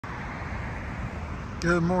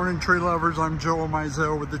Good morning, tree lovers. I'm Joel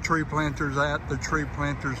Mizell with the Tree Planters at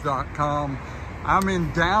thetreeplanters.com. I'm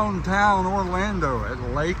in downtown Orlando at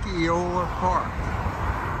Lake Eola Park.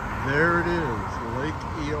 There it is, Lake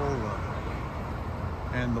Eola.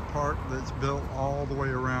 And the park that's built all the way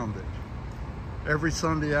around it. Every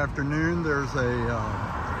Sunday afternoon, there's a,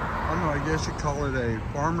 I don't know, I guess you call it a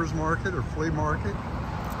farmer's market or flea market,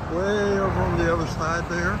 way over on the other side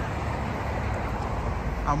there.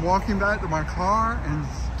 I'm walking back to my car and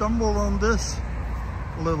stumbled on this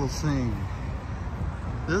little scene.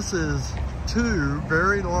 This is two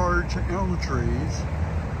very large elm trees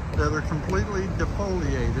that are completely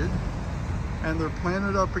defoliated, and they're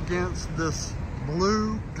planted up against this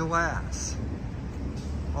blue glass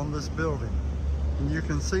on this building. And you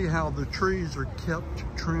can see how the trees are kept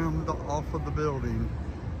trimmed off of the building,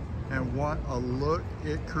 and what a look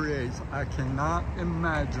it creates. I cannot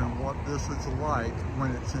imagine what this is like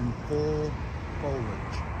when it's in full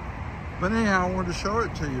foliage. But anyhow, I wanted to show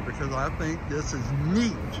it to you because I think this is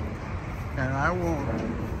neat. And I want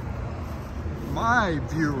my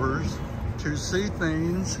viewers to see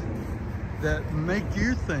things that make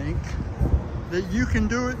you think that you can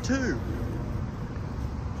do it too.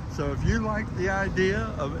 So if you like the idea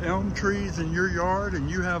of elm trees in your yard and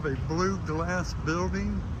you have a blue glass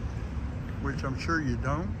building, which I'm sure you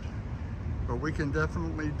don't, but we can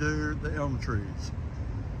definitely do the elm trees.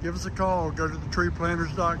 Give us a call, go to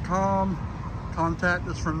thetreeplanters.com, contact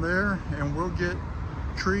us from there, and we'll get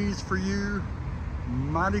trees for you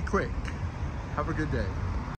mighty quick. Have a good day.